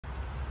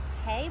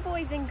Hey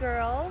boys and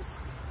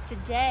girls,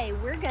 today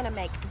we're going to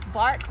make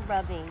bark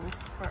rubbings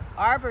for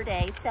Arbor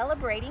Day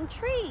celebrating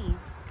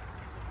trees.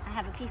 I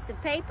have a piece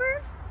of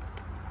paper,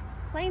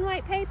 plain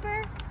white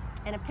paper,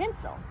 and a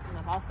pencil. And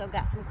I've also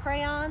got some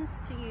crayons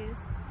to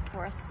use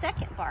for a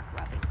second bark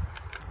rubbing.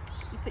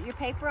 You put your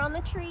paper on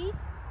the tree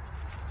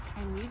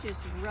and you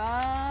just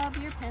rub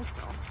your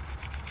pencil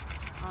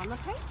on the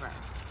paper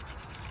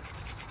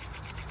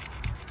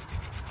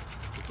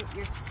to get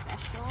your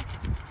special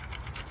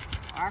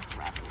bark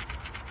rubbings.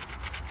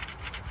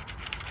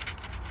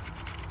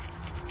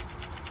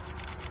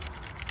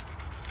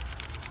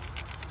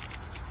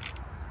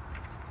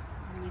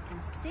 And you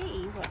can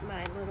see what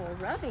my little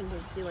rubbing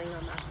is doing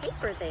on my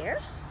paper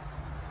there.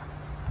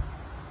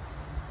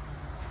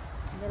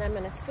 And then I'm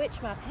going to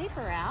switch my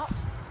paper out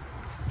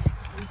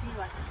and do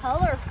a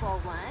colorful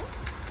one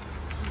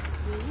and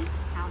see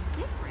how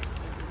different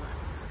it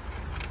looks.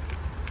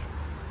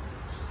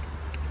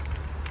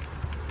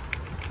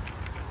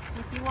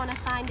 If you want to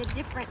find a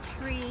different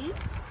tree,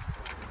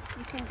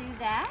 you can do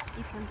that.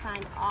 You can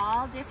find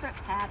all different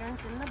patterns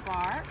in the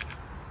bark,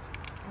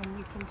 and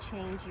you can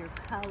change your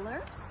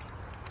colors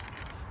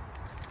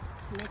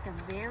to make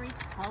a very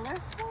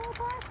colorful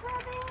bark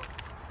rubbing.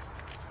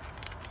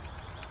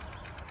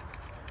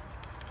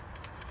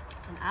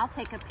 And I'll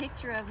take a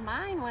picture of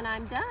mine when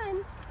I'm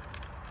done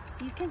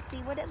so you can see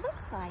what it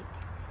looks like.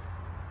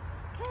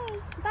 Okay,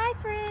 bye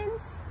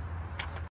friends.